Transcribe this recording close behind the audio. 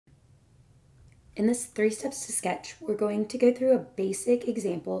In this 3 steps to sketch, we're going to go through a basic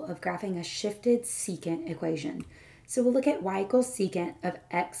example of graphing a shifted secant equation. So we'll look at y equals secant of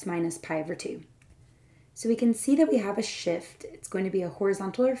x minus pi over 2. So we can see that we have a shift. It's going to be a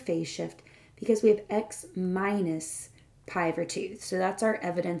horizontal or phase shift because we have x minus pi over 2. So that's our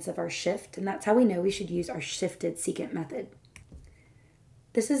evidence of our shift, and that's how we know we should use our shifted secant method.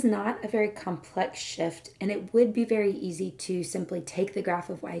 This is not a very complex shift, and it would be very easy to simply take the graph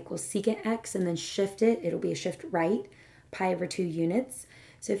of y equals secant x and then shift it. It'll be a shift right, pi over 2 units.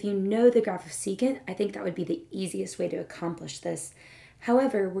 So if you know the graph of secant, I think that would be the easiest way to accomplish this.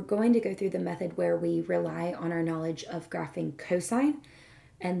 However, we're going to go through the method where we rely on our knowledge of graphing cosine,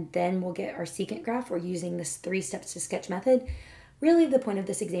 and then we'll get our secant graph. We're using this 3 steps to sketch method. Really, the point of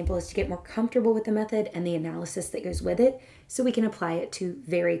this example is to get more comfortable with the method and the analysis that goes with it so we can apply it to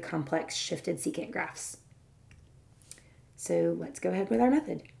very complex shifted secant graphs. So let's go ahead with our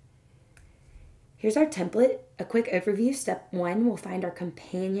method. Here's our template. A quick overview. Step 1, we'll find our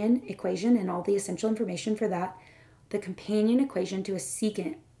companion equation and all the essential information for that. The companion equation to a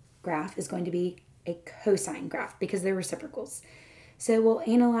secant graph is going to be a cosine graph because they're reciprocals. So we'll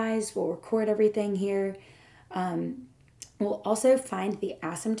analyze, we'll record everything here. We'll also find the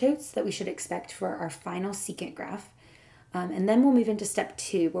asymptotes that we should expect for our final secant graph. And then we'll move into step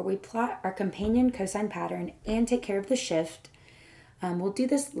 2, where we plot our companion cosine pattern and take care of the shift. We'll do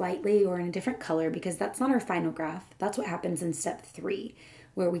this lightly or in a different color because that's not our final graph. That's what happens in step 3,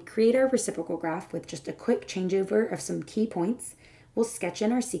 where we create our reciprocal graph with just a quick changeover of some key points. We'll sketch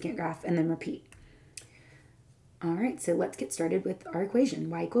in our secant graph and then repeat. All right, so let's get started with our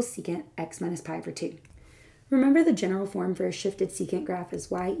equation. Y equals secant x minus pi over 2. Remember, the general form for a shifted secant graph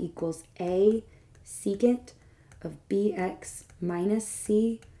is y equals a secant of bx minus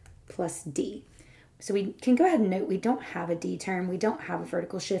c plus d. So we can go ahead and note we don't have a d term. We don't have a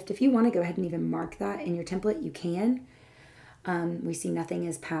vertical shift. If you want to go ahead and even mark that in your template, you can. We see nothing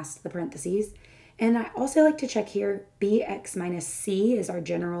is past the parentheses. And I also like to check here, bx minus c is our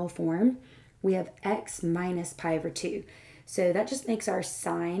general form. We have x minus pi over 2. So that just makes our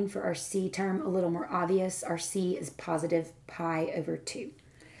sign for our c term a little more obvious. Our c is positive pi over 2.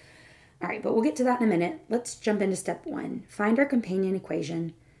 All right, but we'll get to that in a minute. Let's jump into step 1. Find our companion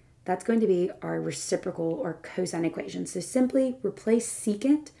equation. That's going to be our reciprocal or cosine equation. So simply replace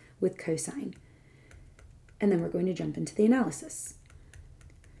secant with cosine. And then we're going to jump into the analysis.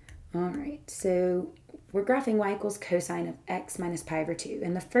 All right, so we're graphing y equals cosine of x minus pi over 2.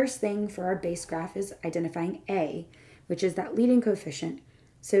 And the first thing for our base graph is identifying a, which is that leading coefficient.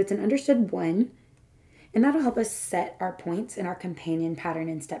 So it's an understood 1, and that'll help us set our points in our companion pattern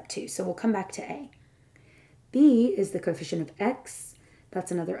in step 2. So we'll come back to a. B is the coefficient of x.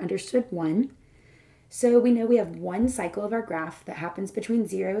 That's another understood 1. So we know we have one cycle of our graph that happens between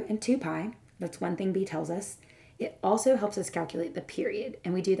 0 and 2 pi. That's one thing B tells us. It also helps us calculate the period,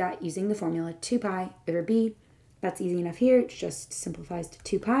 and we do that using the formula 2 pi over b. That's easy enough here. It just simplifies to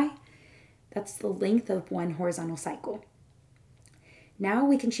 2 pi. That's the length of one horizontal cycle. Now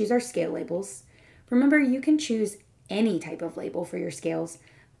we can choose our scale labels. Remember, you can choose any type of label for your scales,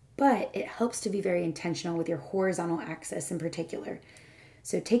 but it helps to be very intentional with your horizontal axis in particular.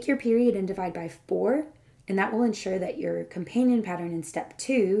 So take your period and divide by 4, and that will ensure that your companion pattern in step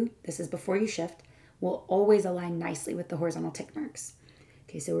 2, this is before you shift, will always align nicely with the horizontal tick marks.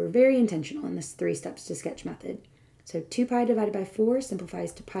 Okay, so we're very intentional in this 3 steps to sketch method. So 2 pi divided by 4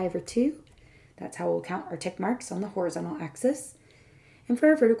 simplifies to pi over 2. That's how we'll count our tick marks on the horizontal axis. And for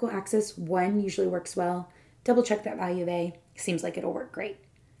our vertical axis, 1 usually works well. Double check that value of a. Seems like it'll work great.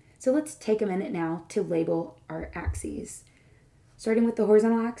 So let's take a minute now to label our axes. Starting with the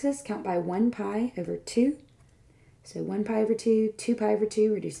horizontal axis, count by 1 pi over 2. So 1 pi over 2, 2 pi over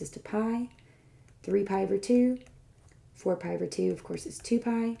 2 reduces to pi, 3 pi over 2, 4 pi over 2, of course, is 2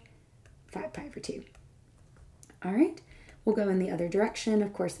 pi, 5 pi over 2. All right. We'll go in the other direction.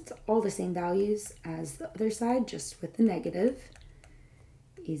 Of course, it's all the same values as the other side, just with the negative.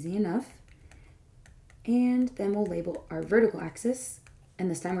 Easy enough. And then we'll label our vertical axis, and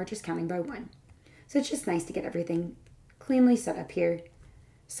this time we're just counting by 1. So it's just nice to get everything cleanly set up here,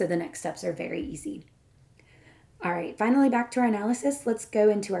 so the next steps are very easy. All right, finally back to our analysis. Let's go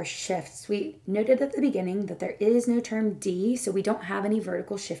into our shifts. We noted at the beginning that there is no term D, so we don't have any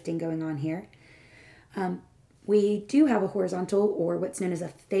vertical shifting going on here. We do have a horizontal, or what's known as a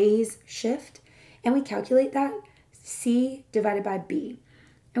phase shift, and we calculate that C divided by B.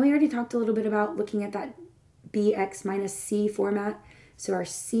 And we already talked a little bit about looking at that BX minus C format. So our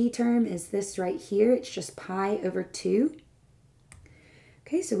C term is this right here. It's just pi over 2.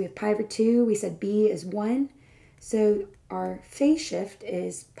 Okay, so we have pi over 2. We said B is 1. So our phase shift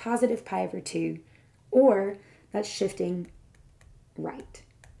is positive pi over 2, or that's shifting right.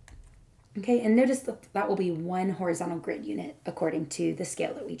 Okay, and notice that that will be one horizontal grid unit according to the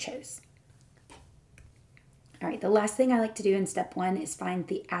scale that we chose. All right, the last thing I like to do in step 1 is find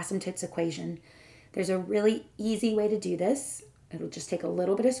the asymptotes equation. There's a really easy way to do this. It'll just take a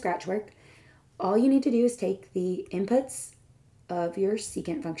little bit of scratch work. All you need to do is take the inputs of your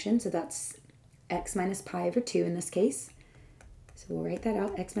secant function, so that's x minus pi over 2 in this case. So we'll write that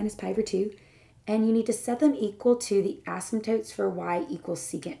out, x minus pi over 2. And you need to set them equal to the asymptotes for y equals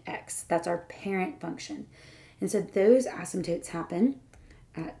secant x. That's our parent function. And so those asymptotes happen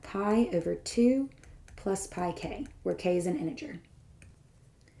at pi over 2 plus pi k, where k is an integer.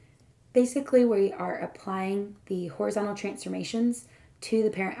 Basically, we are applying the horizontal transformations to the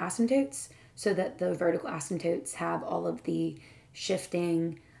parent asymptotes so that the vertical asymptotes have all of the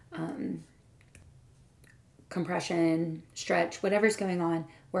shifting, compression, stretch, whatever's going on,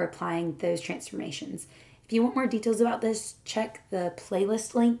 we're applying those transformations. If you want more details about this, check the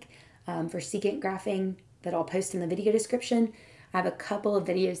playlist link for secant graphing that I'll post in the video description. I have a couple of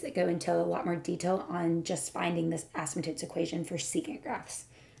videos that go into a lot more detail on just finding this asymptotes equation for secant graphs.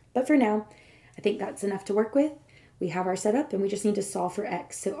 But for now, I think that's enough to work with. We have our setup and we just need to solve for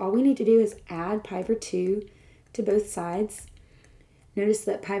x. So all we need to do is add pi over 2 to both sides. Notice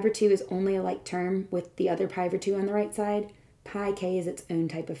that pi over 2 is only a like term with the other pi over 2 on the right side. Pi k is its own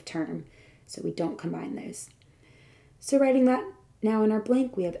type of term, so we don't combine those. So writing that now in our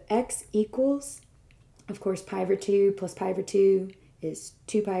blank, we have x equals, of course, pi over 2 plus pi over 2 is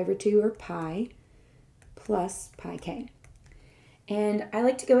 2 pi over 2, or pi, plus pi k. And I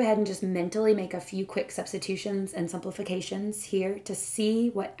like to go ahead and just mentally make a few quick substitutions and simplifications here to see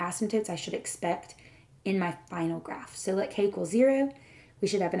what asymptotes I should expect in my final graph. So let k equal 0, we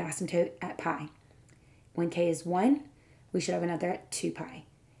should have an asymptote at pi. When k is 1, we should have another at 2 pi.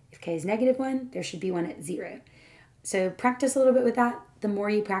 If k is negative 1, there should be one at 0. So practice a little bit with that. The more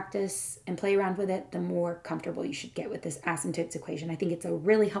you practice and play around with it, the more comfortable you should get with this asymptotes equation. I think it's a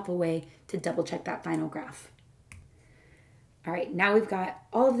really helpful way to double check that final graph. All right, now we've got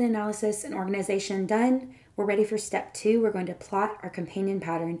all of the analysis and organization done. We're ready for step 2. We're going to plot our companion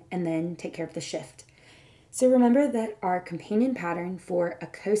pattern and then take care of the shift. So remember that our companion pattern for a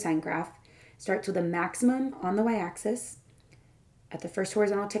cosine graph starts with a maximum on the y-axis. At the first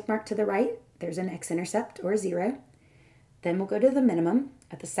horizontal tick mark to the right, there's an x-intercept, or 0. Then we'll go to the minimum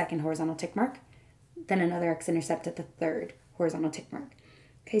at the second horizontal tick mark, then another x-intercept at the third horizontal tick mark.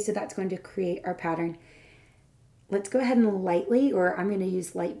 Okay, so that's going to create our pattern. Let's go ahead and lightly, or I'm going to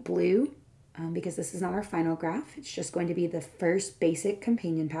use light blue because this is not our final graph. It's just going to be the first basic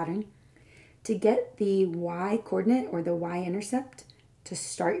companion pattern. To get the y-coordinate or the y-intercept to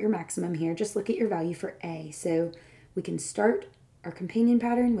start your maximum here, just look at your value for a. So we can start our companion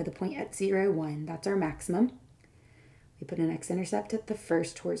pattern with a point at 0, 1. That's our maximum. We put an x-intercept at the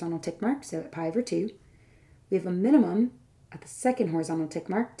first horizontal tick mark, so at pi over 2. We have a minimum at the second horizontal tick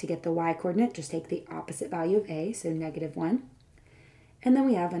mark. To get the y-coordinate, just take the opposite value of a, so negative 1. And then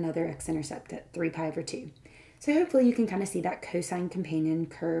we have another x-intercept at 3 pi over 2. So hopefully you can kind of see that cosine companion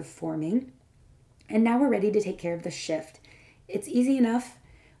curve forming. And now we're ready to take care of the shift. It's easy enough.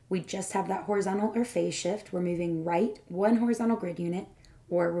 We just have that horizontal or phase shift. We're moving right 1 horizontal grid unit,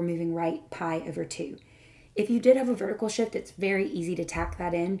 or we're moving right pi over 2. If you did have a vertical shift, it's very easy to tack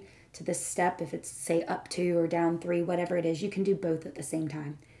that in to this step. If it's, say, up 2 or down 3, whatever it is, you can do both at the same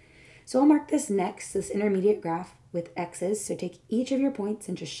time. So I'll mark this next, this intermediate graph, with x's. So take each of your points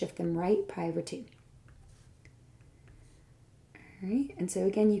and just shift them right pi over 2. All right, and so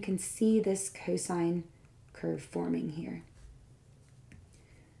again, you can see this cosine curve forming here.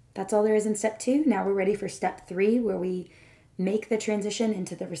 That's all there is in step 2. Now we're ready for step 3, where we make the transition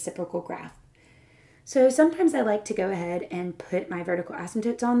into the reciprocal graph. So sometimes I like to go ahead and put my vertical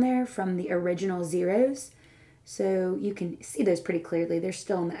asymptotes on there from the original zeros. So you can see those pretty clearly. They're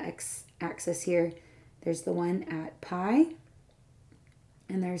still on the x-axis here. There's the one at pi,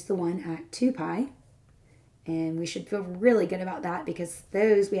 and there's the one at 2 pi. And we should feel really good about that because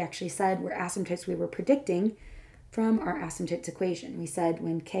those we actually said were asymptotes we were predicting from our asymptotes equation. We said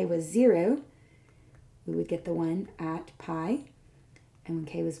when k was 0, we would get the one at pi. And when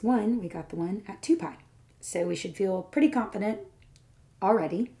k was 1, we got the one at 2 pi. So we should feel pretty confident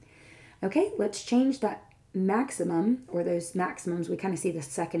already. Okay, let's change that maximum, or those maximums. We kind of see the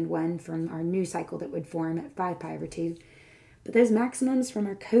second one from our new cycle that would form at 5 pi over 2. But those maximums from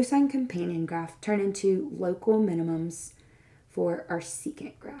our cosine companion graph turn into local minimums for our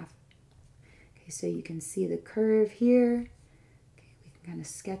secant graph. Okay, so you can see the curve here. Okay, we can kind of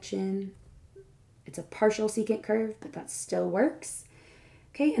sketch in. It's a partial secant curve, but that still works.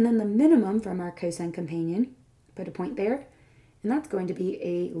 Okay, and then the minimum from our cosine companion, put a point there, and that's going to be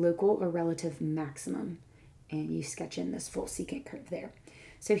a local or relative maximum. And you sketch in this full secant curve there.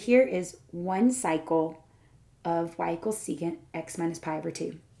 So here is one cycle of y equals secant x minus pi over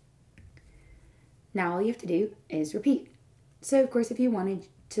 2. Now all you have to do is repeat. So of course, if you wanted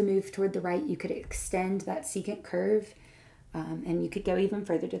to move toward the right, you could extend that secant curve, and you could go even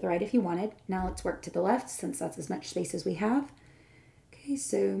further to the right if you wanted. Now let's work to the left, since that's as much space as we have. Okay,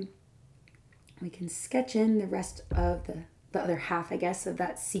 so we can sketch in the rest of the other half, I guess, of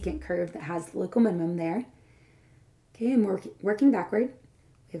that secant curve that has the local minimum there. Okay, and we're working backward.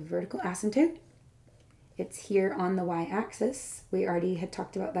 We have a vertical asymptote. It's here on the y-axis. We already had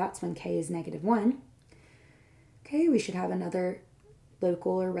talked about that. So when k is -1. Okay, we should have another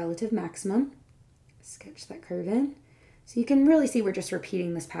local or relative maximum. Sketch that curve in. So you can really see we're just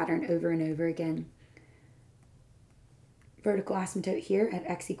repeating this pattern over and over again. Vertical asymptote here at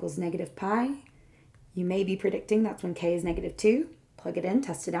x equals -pi. You may be predicting that's when k is -2. Plug it in,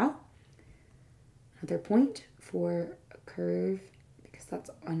 test it out. Another point for a curve, because that's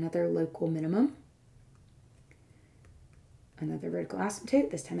another local minimum. Another vertical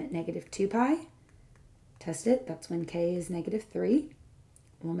asymptote, this time at -2pi. Test it, that's when k is -3.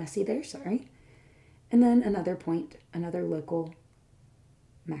 A little messy there, sorry. And then another point, another local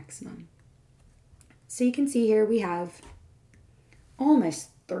maximum. So you can see here we have almost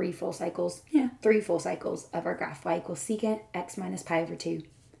 3 full cycles. Yeah, 3 full cycles of our graph y equals secant x minus pi over 2.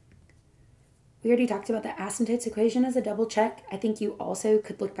 We already talked about the asymptotes equation as a double check. I think you also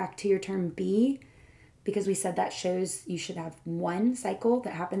could look back to your term b, because we said that shows you should have one cycle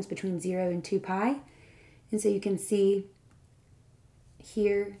that happens between 0 and 2 pi. And so you can see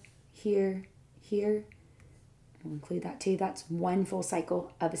here, here, here, we'll include that too. That's one full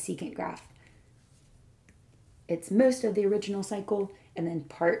cycle of a secant graph. It's most of the original cycle and then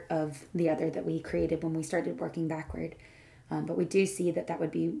part of the other that we created when we started working backward. But we do see that that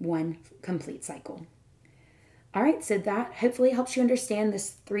would be one complete cycle. All right, so that hopefully helps you understand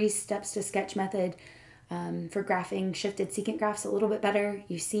this 3 steps to sketch method for graphing shifted secant graphs a little bit better.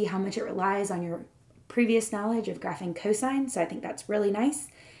 You see how much it relies on your previous knowledge of graphing cosine, so I think that's really nice.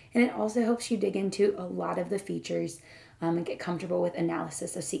 And it also helps you dig into a lot of the features and get comfortable with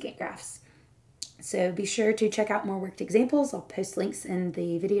analysis of secant graphs. So be sure to check out more worked examples. I'll post links in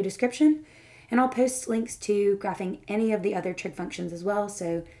the video description, and I'll post links to graphing any of the other trig functions as well,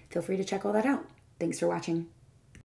 so feel free to check all that out. Thanks for watching.